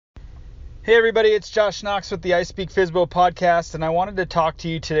Hey everybody, it's Josh Knox with the I Speak FSBO podcast, and I wanted to talk to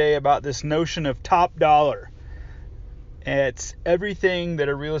you today about this notion of top dollar. It's everything that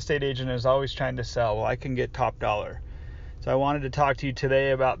a real estate agent is always trying to sell. Well, I can get top dollar. So I wanted to talk to you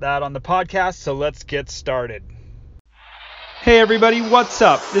today about that on the podcast, so let's get started. Hey everybody, what's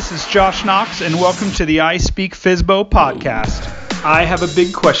up? This is Josh Knox, and welcome to the I Speak FSBO podcast. I have a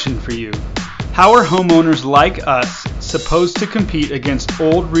big question for you. How are homeowners like us supposed to compete against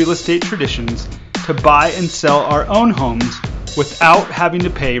old real estate traditions to buy and sell our own homes without having to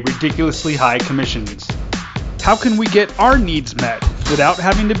pay ridiculously high commissions? How can we get our needs met without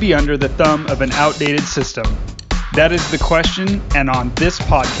having to be under the thumb of an outdated system? That is the question, and on this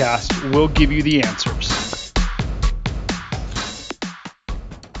podcast, we'll give you the answers.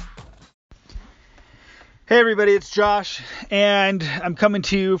 Hey everybody, it's Josh, and I'm coming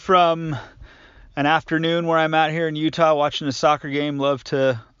to you from an afternoon where I'm out here in Utah watching a soccer game. Love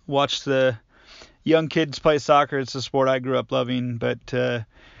to watch the young kids play soccer. It's a sport I grew up loving, but I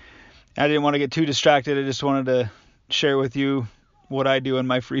didn't want to get too distracted. I just wanted to share with you what I do in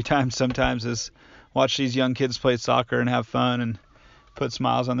my free time sometimes is watch these young kids play soccer and have fun and put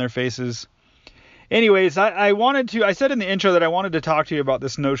smiles on their faces. Anyways, I said in the intro that I wanted to talk to you about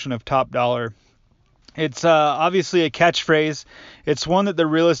this notion of top dollar. It's obviously a catchphrase. It's one that the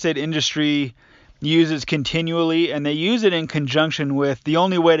real estate industry uses continually, and they use it in conjunction with the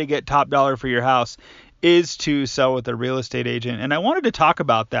only way to get top dollar for your house is to sell with a real estate agent. And I wanted to talk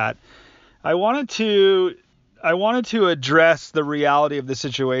about that. I wanted to address the reality of the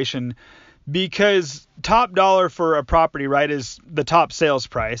situation, because top dollar for a property, right, is the top sales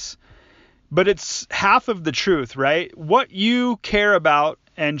price, but it's half of the truth, right? What you care about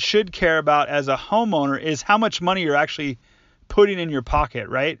and should care about as a homeowner is how much money you're actually putting in your pocket,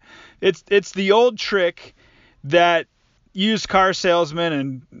 right? It's the old trick that used car salesmen,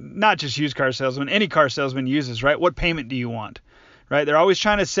 and not just used car salesmen, any car salesman uses, right? What payment do you want, right? They're always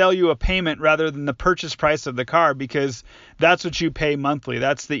trying to sell you a payment rather than the purchase price of the car, because that's what you pay monthly.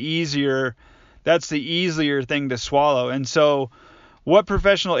 That's the easier thing to swallow. And so what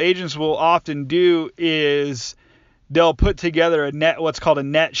professional agents will often do is they'll put together what's called a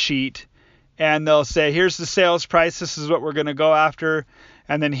net sheet, and they'll say, here's the sales price, this is what we're going to go after,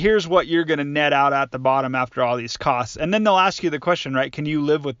 and then here's what you're going to net out at the bottom after all these costs. And then they'll ask you the question, right? Can you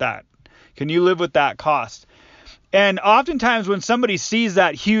live with that? Can you live with that cost? And oftentimes when somebody sees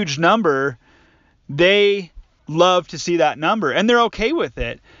that huge number, they love to see that number, and they're okay with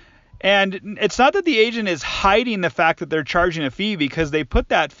it. And it's not that the agent is hiding the fact that they're charging a fee, because they put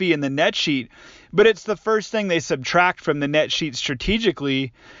that fee in the net sheet, but it's the first thing they subtract from the net sheet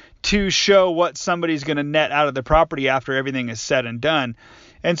strategically to show what somebody's going to net out of the property after everything is said and done.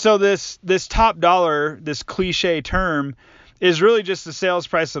 And so this top dollar, this cliche term, is really just the sales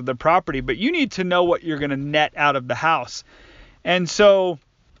price of the property, but you need to know what you're going to net out of the house. And so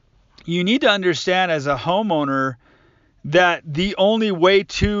you need to understand as a homeowner that the only way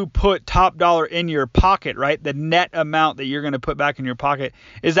to put top dollar in your pocket, right, the net amount that you're going to put back in your pocket,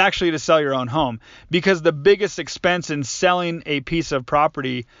 is actually to sell your own home. Because the biggest expense in selling a piece of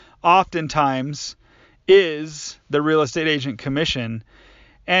property oftentimes is the real estate agent commission.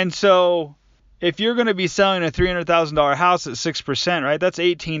 And so if you're going to be selling a $300,000 house at 6%, right, that's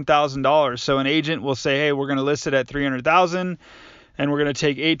 $18,000. So an agent will say, hey, we're going to list it at $300,000. And we're going to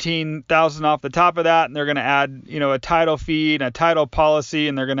take $18,000 off the top of that, and they're going to add, a title fee and a title policy,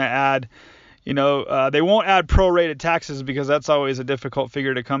 and they're going to add, they won't add prorated taxes, because that's always a difficult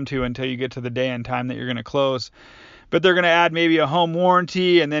figure to come to until you get to the day and time that you're going to close. But they're going to add maybe a home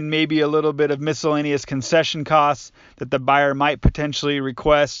warranty, and then maybe a little bit of miscellaneous concession costs that the buyer might potentially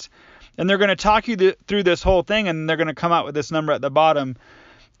request. And they're going to talk you through this whole thing, and they're going to come out with this number at the bottom.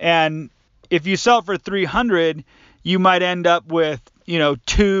 And if you sell it for $300,000, you might end up with,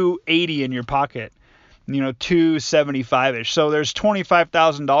 $280,000 in your pocket, $275,000-ish. So there's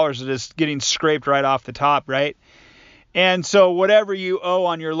 $25,000 that is getting scraped right off the top, right? And so whatever you owe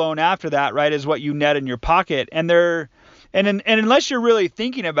on your loan after that, right, is what you net in your pocket. And unless you're really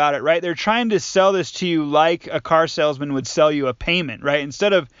thinking about it, right, they're trying to sell this to you like a car salesman would sell you a payment, right?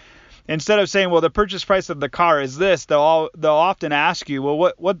 Instead of saying, well, the purchase price of the car is this, they'll often ask you,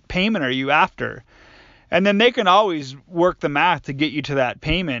 well, what payment are you after? And then they can always work the math to get you to that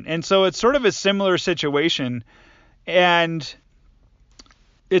payment. And so it's sort of a similar situation. And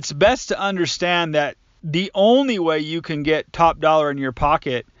it's best to understand that the only way you can get top dollar in your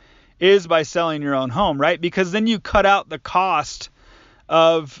pocket is by selling your own home, right? Because then you cut out the cost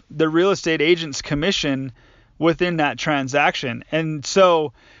of the real estate agent's commission within that transaction. And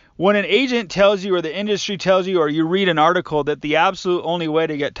so when an agent tells you, or the industry tells you, or you read an article that the absolute only way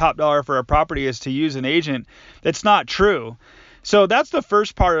to get top dollar for a property is to use an agent, that's not true. So that's the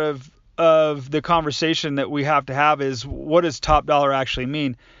first part of the conversation that we have to have, is what does top dollar actually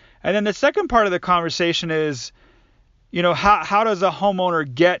mean? And then the second part of the conversation is, how does a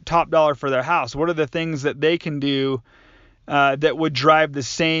homeowner get top dollar for their house? What are the things that they can do that would drive the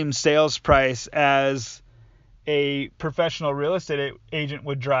same sales price as a professional real estate agent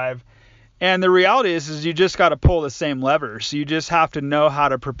would drive? And the reality is you just got to pull the same levers. You just have to know how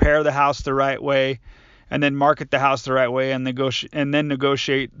to prepare the house the right way, and then market the house the right way, and then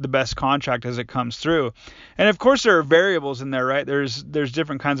negotiate the best contract as it comes through. And of course there are variables in there, right? There's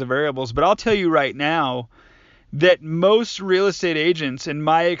different kinds of variables, but I'll tell you right now that most real estate agents, in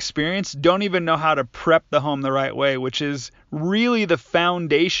my experience, don't even know how to prep the home the right way, which is really the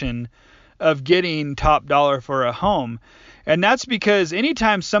foundation of getting top dollar for a home. And that's because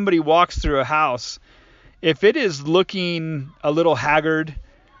anytime somebody walks through a house, if it is looking a little haggard,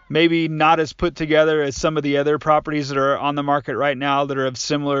 maybe not as put together as some of the other properties that are on the market right now that are of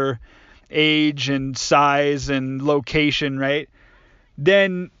similar age and size and location, right?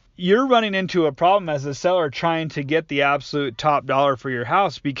 Then you're running into a problem as a seller trying to get the absolute top dollar for your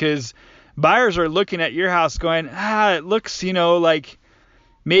house, because buyers are looking at your house going, it looks, like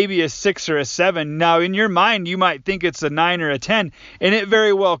maybe a 6 or a 7. Now, in your mind, you might think it's a 9 or a 10, and it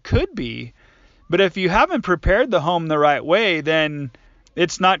very well could be. But if you haven't prepared the home the right way, then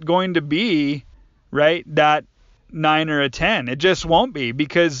it's not going to be, right, that 9 or a 10. It just won't be,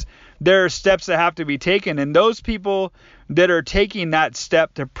 because there are steps that have to be taken. And those people that are taking that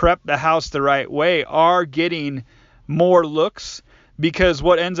step to prep the house the right way are getting more looks, because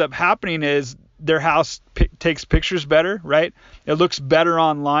what ends up happening is their house takes pictures better, right? It looks better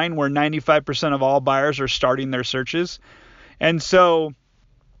online, where 95% of all buyers are starting their searches. And so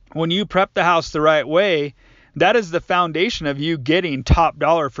when you prep the house the right way, that is the foundation of you getting top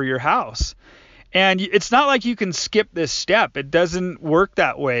dollar for your house. And it's not like you can skip this step. It doesn't work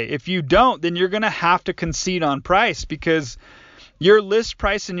that way. If you don't, then you're going to have to concede on price, because your list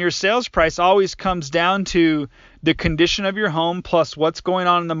price and your sales price always comes down to the condition of your home plus what's going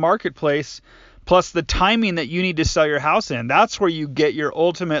on in the marketplace, plus the timing that you need to sell your house in. That's where you get your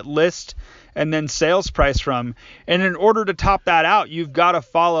ultimate list and then sales price from. And in order to top that out, you've got to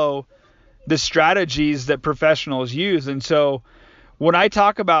follow the strategies that professionals use. And so when I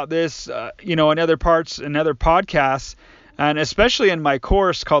talk about this, in other parts and other podcasts, and especially in my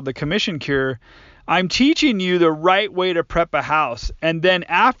course called The Commission Cure, I'm teaching you the right way to prep a house. And then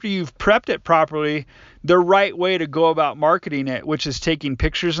after you've prepped it properly, the right way to go about marketing it, which is taking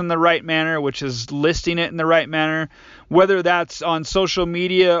pictures in the right manner, which is listing it in the right manner, whether that's on social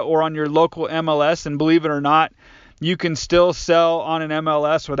media or on your local MLS. And believe it or not, you can still sell on an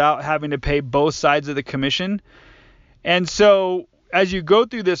MLS without having to pay both sides of the commission. And so as you go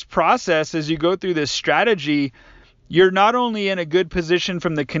through this process, as you go through this strategy, you're not only in a good position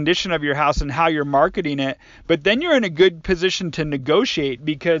from the condition of your house and how you're marketing it, but then you're in a good position to negotiate,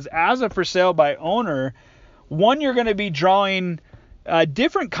 because as a for sale by owner, one, you're going to be drawing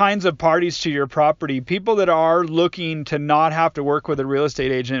different kinds of parties to your property, people that are looking to not have to work with a real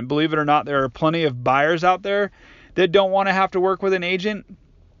estate agent. Believe it or not, there are plenty of buyers out there that don't want to have to work with an agent.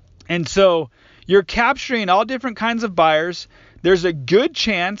 And so you're capturing all different kinds of buyers. There's a good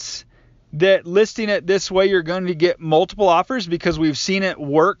chance that listing it this way, you're going to get multiple offers, because we've seen it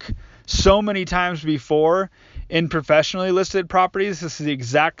work so many times before in professionally listed properties. This is the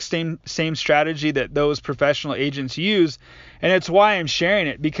exact same strategy that those professional agents use. And it's why I'm sharing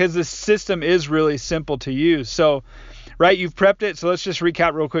it, because the system is really simple to use. So, right, you've prepped it. So let's just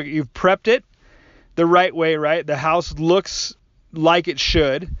recap real quick. You've prepped it the right way, right? The house looks like it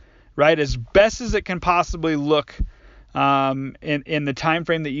should, right? As best as it can possibly look in the time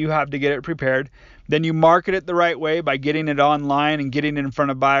frame that you have to get it prepared. Then you market it the right way by getting it online and getting it in front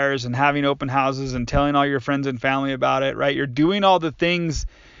of buyers and having open houses and telling all your friends and family about it, right? You're doing all the things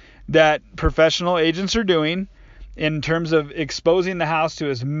that professional agents are doing in terms of exposing the house to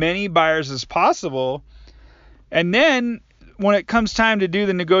as many buyers as possible. And then when it comes time to do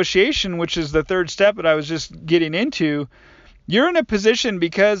the negotiation, which is the third step that I was just getting into, you're in a position,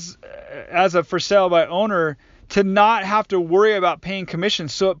 because as a for sale by owner, to not have to worry about paying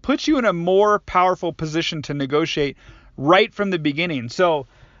commissions. So it puts you in a more powerful position to negotiate right from the beginning. So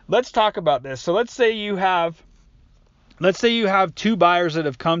let's talk about this. So let's say you have two buyers that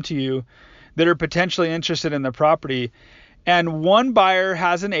have come to you that are potentially interested in the property, and one buyer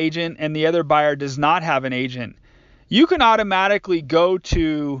has an agent and the other buyer does not have an agent. You can automatically go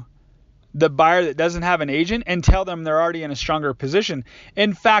to the buyer that doesn't have an agent and tell them they're already in a stronger position.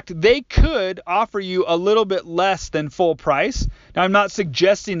 In fact, they could offer you a little bit less than full price. Now, I'm not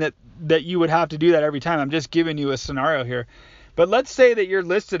suggesting that you would have to do that every time. I'm just giving you a scenario here. But let's say that you're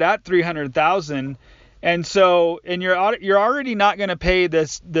listed at $300,000, and you're already not going to pay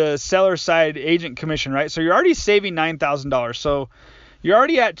the seller side agent commission, right? So you're already saving $9,000. So you're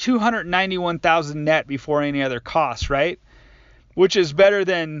already at $291,000 net before any other costs, right? Which is better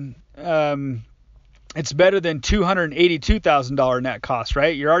than it's better than $282,000 net cost,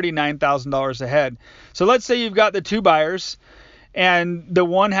 right? You're already $9,000 ahead. So let's say you've got the two buyers, and the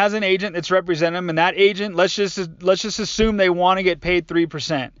one has an agent that's representing them, and that agent, let's just assume they want to get paid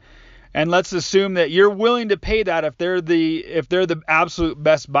 3%. And let's assume that you're willing to pay that if they're the absolute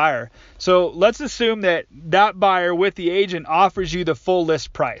best buyer. So let's assume that buyer with the agent offers you the full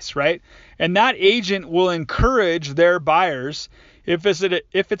list price, right? And that agent will encourage their buyers, if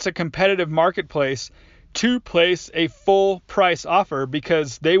it's a competitive marketplace, to place a full price offer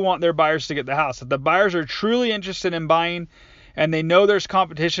because they want their buyers to get the house. If the buyers are truly interested in buying and they know there's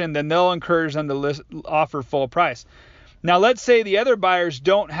competition, then they'll encourage them to offer full price. Now, let's say the other buyers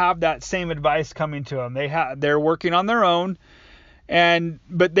don't have that same advice coming to them. They're working on their own,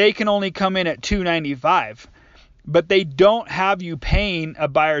 but they can only come in at $295. But they don't have you paying a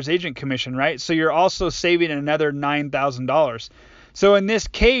buyer's agent commission, right? So you're also saving another $9,000. So in this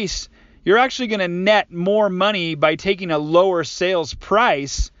case, you're actually going to net more money by taking a lower sales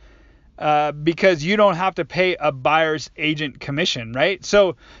price because you don't have to pay a buyer's agent commission, right?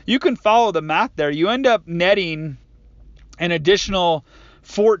 So you can follow the math there. You end up netting an additional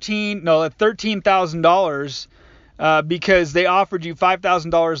 $13,000 because they offered you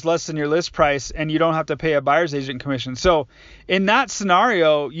 $5,000 less than your list price, and you don't have to pay a buyer's agent commission. So in that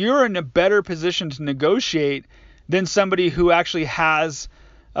scenario, you're in a better position to negotiate than somebody who actually has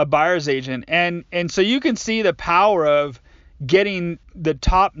a buyer's agent. And so you can see the power of getting the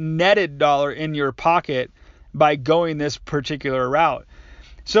top netted dollar in your pocket by going this particular route.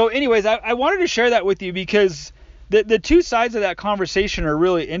 So anyways, I wanted to share that with you because the two sides of that conversation are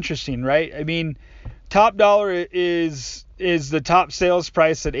really interesting, right? I mean, top dollar is the top sales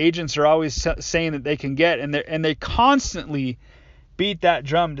price that agents are always saying that they can get, and they constantly beat that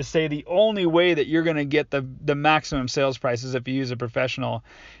drum to say the only way that you're going to get the maximum sales price is if you use a professional,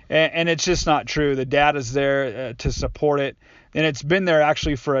 and it's just not true. The data's there to support it, and it's been there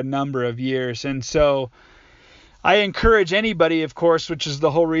actually for a number of years. And so I encourage anybody, of course, which is the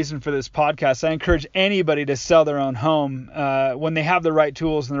whole reason for this podcast, I encourage anybody to sell their own home when they have the right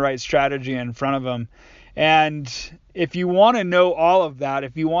tools and the right strategy in front of them. And if you want to know all of that,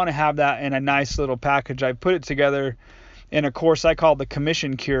 if you want to have that in a nice little package, I put it together in a course I call the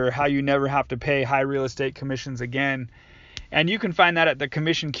Commission Cure, how you never have to pay high real estate commissions again. And you can find that at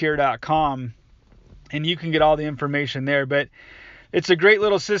thecommissioncure.com, and you can get all the information there. But it's a great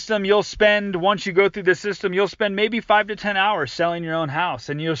little system. Once you go through the system, you'll spend maybe 5 to 10 hours selling your own house,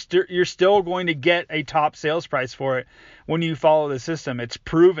 and you're still going to get a top sales price for it when you follow the system. It's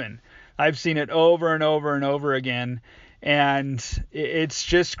proven. I've seen it over and over and over again, and it's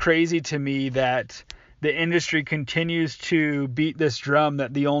just crazy to me that the industry continues to beat this drum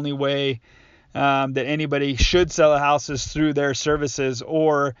that the only way that anybody should sell a house is through their services,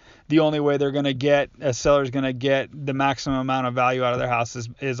 or the only way a seller's going to get the maximum amount of value out of their house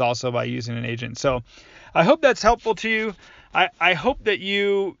is also by using an agent. So I hope that's helpful to you. I hope that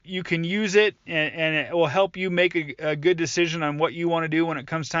you can use it and it will help you make a good decision on what you want to do when it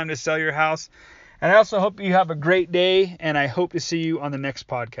comes time to sell your house. And I also hope you have a great day, and I hope to see you on the next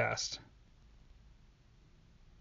podcast.